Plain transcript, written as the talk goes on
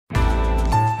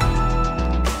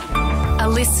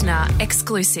listener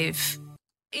exclusive.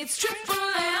 It's Triple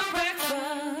M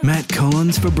Breakfast. Matt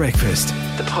Collins for breakfast,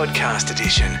 the podcast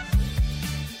edition.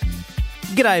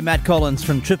 G'day, Matt Collins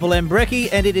from Triple M Brekkie,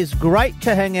 and it is great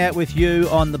to hang out with you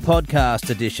on the podcast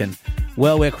edition.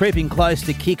 Well, we're creeping close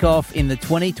to kick-off in the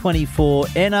 2024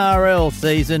 NRL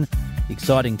season.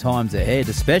 Exciting times ahead,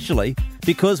 especially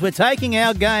because we're taking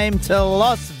our game to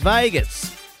Las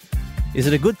Vegas. Is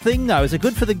it a good thing, though? Is it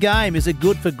good for the game? Is it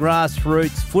good for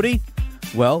grassroots footy?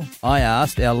 Well, I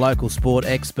asked our local sport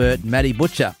expert, Matty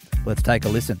Butcher. Let's take a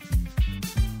listen.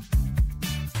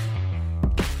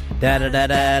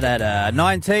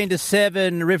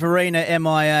 19-7, Riverina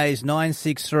MIAs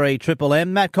 963 Triple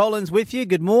M. Matt Collins with you.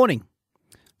 Good morning.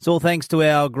 It's all thanks to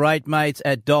our great mates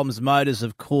at Dom's Motors,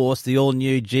 of course. The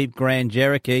all-new Jeep Grand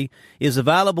Cherokee is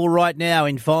available right now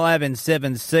in 5 and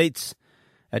 7 seats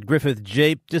at Griffith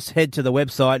Jeep. Just head to the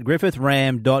website,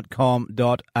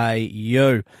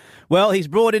 griffithram.com.au. Well, he's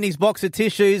brought in his box of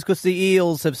tissues because the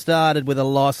Eels have started with a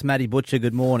loss. Matty Butcher,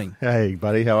 good morning. Hey,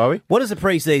 buddy, how are we? What does the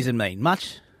pre-season mean?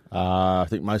 Much? I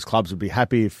think most clubs would be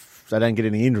happy if they don't get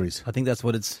any injuries. I think that's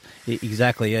what it's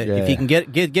exactly. Yeah. If you can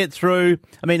get through,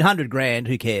 I mean, $100,000,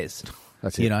 who cares?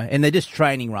 That's it. You know, and they're just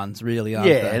training runs, really, aren't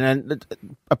they? they? And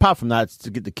apart from that, it's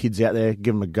to get the kids out there,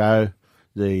 give them a go.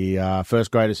 The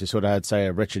first graders who sort of had, say,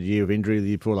 a wretched year of injury the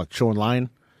year before, like Sean Lane.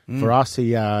 For us,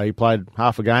 he played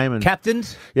half a game and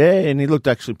captained. Yeah, and he looked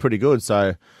actually pretty good.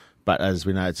 So, but as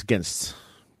we know, it's against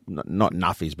not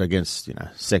nuffies, but against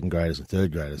second graders and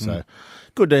third graders. So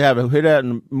good to have a hit out,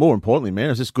 and more importantly,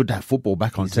 man, it's just good to have football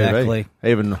back on TV.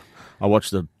 Even I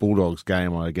watched the Bulldogs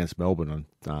game against Melbourne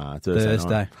on Thursday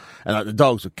night. And the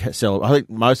Dogs would sell. I think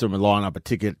most of them are lining up a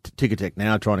Ticketek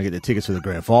now, trying to get their tickets for the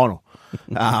grand final.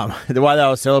 The way they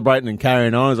were celebrating and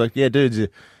carrying on, I was like, yeah, dudes, you're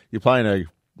playing a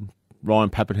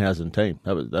Ryan Pappenhausen team.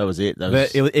 That was it.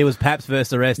 It was Paps versus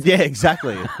the rest. Yeah,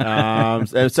 exactly. So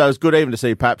it was good even to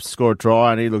see Paps score a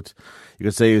try, and you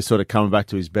could see he was sort of coming back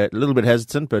to his bet. A little bit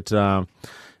hesitant, but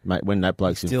mate, when that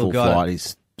bloke's in full flight,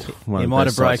 he's one he of the might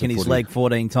best have broken sides of his footy. leg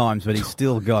 14 times, but he's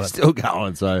still got it. Still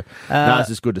going. So it's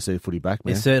just good to see footy back,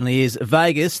 man. It certainly is.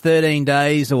 Vegas, 13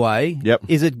 days away. Yep.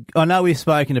 Is it? I know we've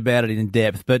spoken about it in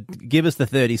depth, but give us the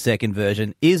 30-second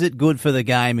version. Is it good for the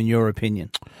game, in your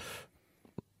opinion?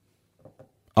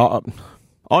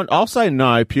 I'll say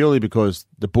no, purely because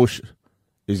the bush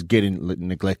is getting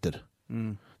neglected.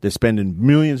 They're spending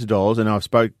millions of dollars, and I've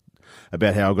spoke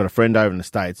about how I've got a friend over in the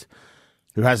States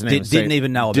who didn't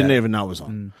even know it was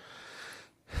on.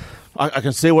 I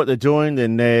can see what they're doing,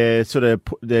 and they're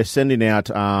sending out.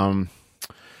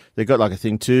 They've got like a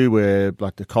thing too where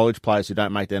like the college players who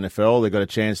don't make the NFL, they've got a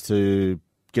chance to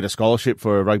get a scholarship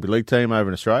for a rugby league team over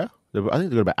in Australia. I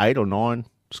think they've got about 8 or 9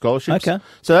 scholarships. Okay.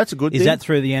 So that's a good thing. Is that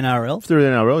through the NRL? Through the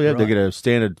NRL, yeah. Right. They get a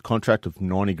standard contract of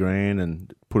 $90,000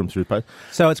 and put them through the post.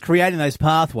 So it's creating those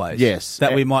pathways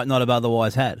that we might not have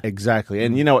otherwise had. Exactly.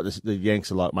 And you know what the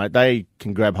Yanks are like, mate? They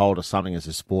can grab hold of something as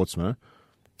a sportsman.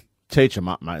 Teach them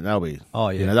up, mate. They'll be,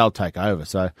 they'll take over.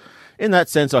 So in that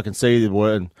sense, I can see the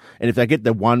word. And if they get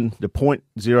the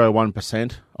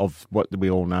 0.01% of what we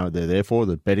all know they're there for,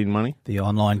 the betting money. The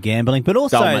online gambling, but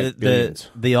also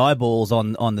the eyeballs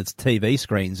on the TV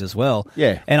screens as well.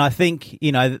 Yeah. And I think,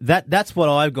 that's what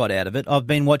I've got out of it. I've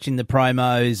been watching the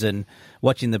promos and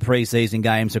watching the preseason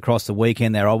games across the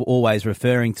weekend. They're always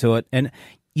referring to it. And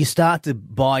you start to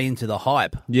buy into the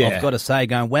hype. Yeah. I've got to say,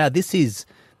 going, wow, this is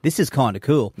kind of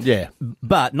cool. Yeah.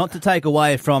 But not to take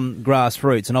away from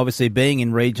grassroots, and obviously being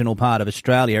in regional part of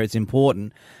Australia, it's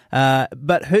important.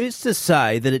 But who's to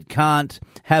say that it can't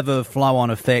have a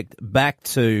flow-on effect back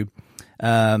to,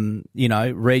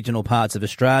 regional parts of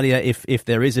Australia if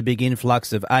there is a big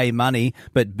influx of A, money,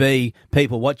 but B,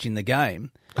 people watching the game?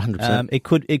 100%.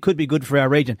 It could be good for our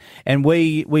region. And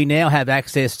we now have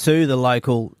access to the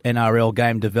local NRL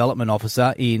game development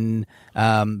officer in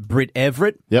Britt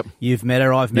Everett. Yep. You've met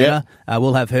her, I've met her.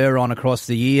 We'll have her on across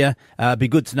the year. Be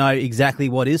good to know exactly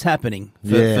what is happening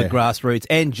for grassroots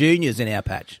and juniors in our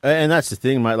patch. And that's the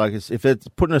thing, mate. Like, if it's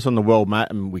putting us on the world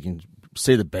map and we can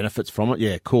see the benefits from it,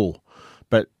 yeah, cool.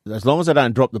 But as long as they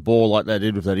don't drop the ball like they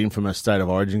did with that infamous State of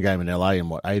Origin game in LA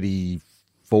in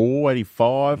 84,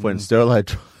 85, when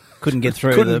Sterlo couldn't get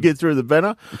through get through the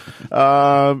banner.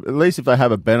 At least if they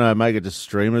have a banner, make it just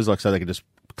streamers, like so they can just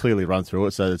clearly run through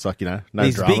it. So it's like, no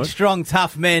These drama. big, strong,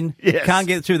 tough men can't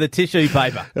get through the tissue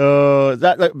paper.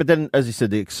 But then, as you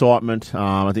said, the excitement.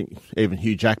 I think even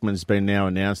Hugh Jackman's been now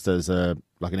announced as an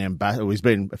ambassador. He's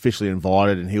been officially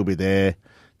invited, and he'll be there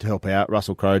to help out.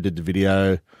 Russell Crowe did the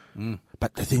video.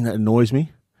 But the thing that annoys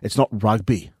me, it's not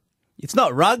rugby. It's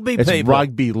not rugby, it's people. It's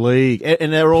rugby league.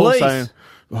 And they're all saying,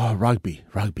 Oh, rugby.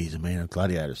 Rugby's a man of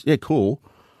gladiators. Yeah, cool.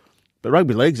 But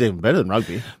rugby league's even better than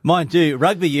rugby. Mind you,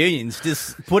 rugby unions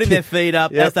just putting their feet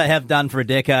up, Yep. as they have done for a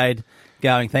decade,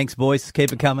 going, thanks, boys,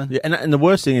 keep it coming. Yeah, and the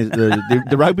worst thing is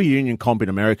the rugby union comp in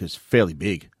America is fairly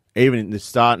big. Even they're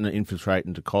starting to infiltrate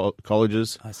into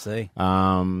colleges. I see.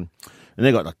 And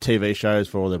they've got like TV shows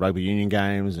for all the rugby union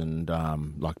games and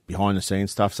like behind the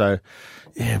scenes stuff. So,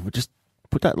 yeah, we'll just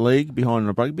put that league behind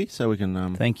the rugby so we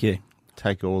can Thank you.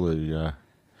 take all the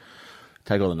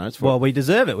notes for Well, it. we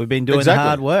deserve it. We've been doing Exactly. the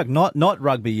hard work, not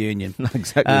rugby union.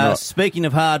 Exactly not. Speaking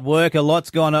of hard work, a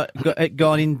lot's gone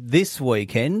in this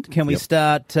weekend. Can we Yep.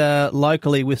 start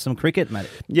locally with some cricket, mate?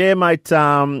 Yeah, mate.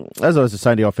 As I was just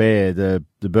saying to you off air,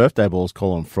 the birthday ball's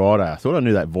call on Friday. I thought I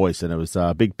knew that voice, and it was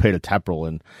Big Peter Taprell,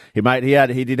 and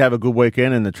he did have a good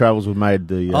weekend, and the travels were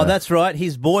made. Oh, that's right.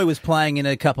 His boy was playing in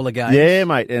a couple of games. Yeah,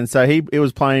 mate. And so he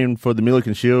was playing for the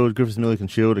Milliken Shield, Griffiths Milliken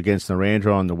Shield against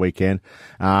Narrandera on the weekend.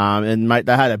 And, mate,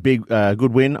 they had a big,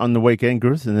 good win on the weekend,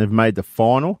 Griffiths, and they've made the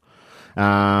final.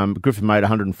 Griffith made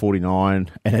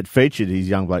 149, and it featured his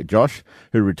young bloke Josh,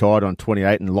 who retired on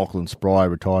 28, and Lachlan Spry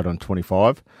retired on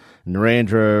 25.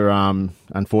 Narrandera,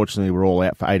 unfortunately, were all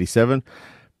out for 87.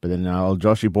 But then old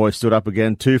Joshy boy stood up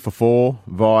again, 2 for 4.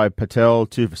 Vi Patel,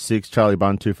 2 for 6. Charlie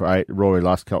Bunn, 2 for 8. Rory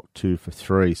Luscock, 2 for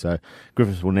 3. So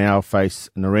Griffiths will now face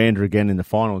Narrandera again in the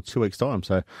final in 2 weeks' time.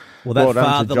 So Well, that well done to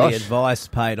fatherly Josh. advice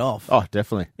paid off. Oh,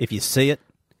 definitely. If you see it,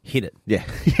 hit it. Yeah,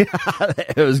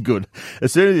 it was good.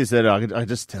 As soon as he said it, I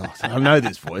just tell. I know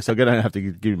this voice. I'm going to have to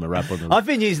give him a rap on the. I've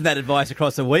been using that advice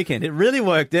across the weekend. It really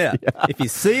worked out. If you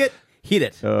see it, hit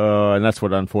it. And that's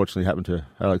what unfortunately happened to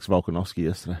Alex Volkanovski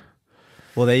yesterday.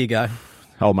 Well, there you go.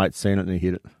 Old mate's seen it and he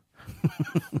hit it.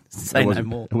 Say no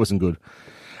more. It wasn't good.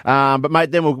 But,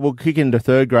 mate, then we'll kick into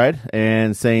third grade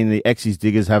and seeing the Exes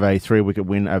Diggers have a 3-wicket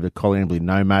win over the Colliambly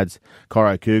Nomads.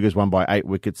 Coro Cougars won by 8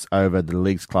 wickets over the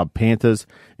Leagues Club Panthers,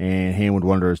 and Hamwood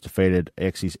Wanderers defeated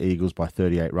Exes Eagles by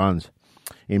 38 runs.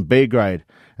 In B grade,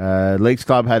 Leagues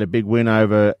Club had a big win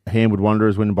over Hamwood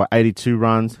Wanderers, winning by 82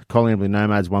 runs. Colliambly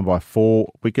Nomads won by 4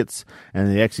 wickets, and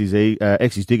the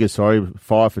Exes Diggers,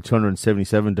 5 for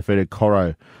 277, defeated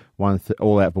Coro,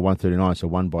 all out for 139, so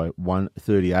won by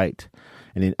 138.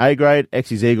 And in A grade,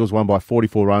 Exes Eagles won by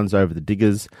 44 runs over the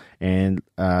Diggers, and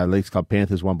Leagues Club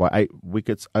Panthers won by 8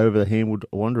 wickets over the Hamwood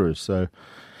Wanderers. So,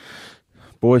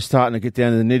 boys starting to get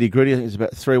down to the nitty gritty. I think there's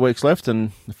about 3 weeks left,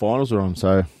 and the finals are on.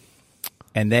 So,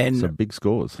 And then some big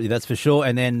scores. that's for sure.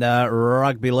 And then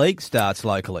rugby league starts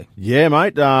locally. Yeah,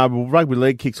 mate. Rugby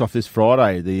league kicks off this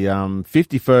Friday. The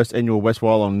 51st annual West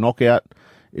Wyalong Knockout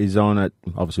is on at,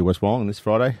 obviously, West Wyalong this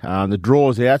Friday. The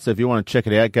draw's out, so if you want to check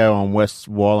it out, go on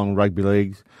West Wyalong Rugby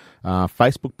League's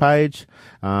Facebook page.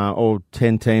 All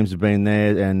 10 teams have been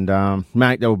there, and,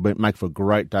 mate, that will make for a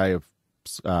great day of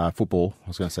football. I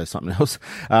was going to say something else.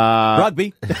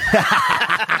 Rugby.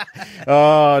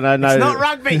 Oh, no. It's not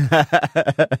rugby.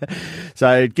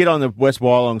 So get on the West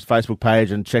Wyalong's Facebook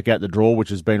page and check out the draw, which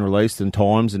has been released, and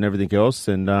times and everything else.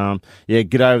 And,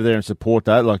 get over there and support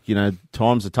that. Like,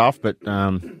 times are tough, but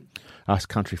us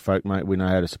country folk, mate, we know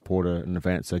how to support an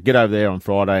event. So get over there on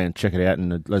Friday and check it out.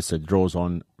 And let's say the draw's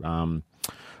on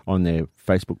their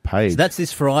Facebook page. So that's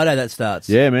this Friday that starts.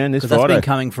 Yeah, man, this 'Cause Friday. that's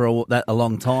been coming for a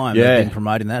long time. Yeah. They've been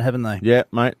promoting that, haven't they? Yeah,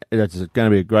 mate, it's going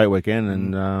to be a great weekend,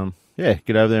 and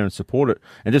get over there and support it.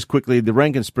 And just quickly, the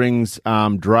Rankin Springs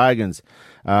Dragons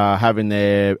having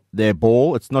their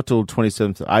ball. It's not till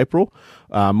 27th of April.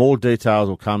 More details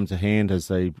will come to hand as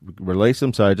they release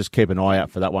them, so just keep an eye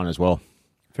out for that one as well.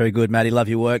 Very good, Matty. Love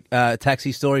your work.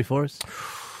 Taxi story for us?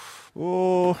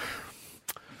 Oh,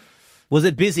 Was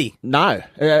it busy? no.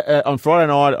 On Friday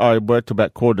night, I worked till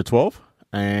about 11:45,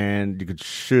 and you could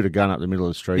shoot a gun up the middle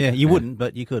of the street. Yeah, you wouldn't,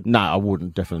 but you could. No, I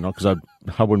wouldn't, definitely not, because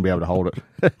I wouldn't be able to hold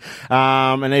it.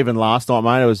 And even last night,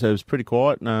 mate, it was pretty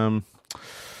quiet.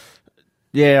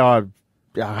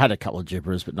 I had a couple of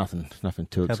gibbers, but nothing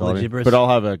too Couple of exciting. gibbers.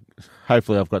 But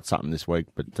hopefully I've got something this week.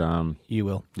 But You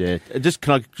will. yeah,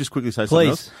 can I just quickly say Please. something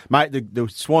else? Mate, the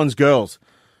Swans girls,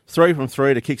 3 from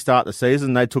 3 to kickstart the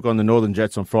season. They took on the Northern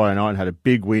Jets on Friday night and had a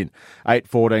big win,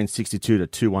 8-14, 62 to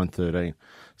 2-1-13.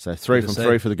 So 3 Good to from see.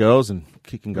 3 for the girls and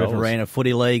kicking goals. Riverina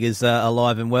Footy League is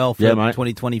alive and well for Yeah, mate.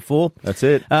 2024. That's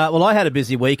it. Well, I had a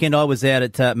busy weekend. I was out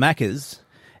at Macca's,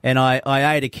 and I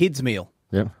ate a kid's meal.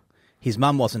 Yep. His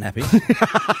mum wasn't happy.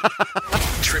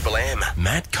 Triple M.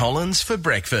 Matt Collins for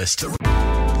breakfast.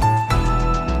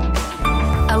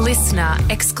 A listener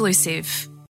exclusive.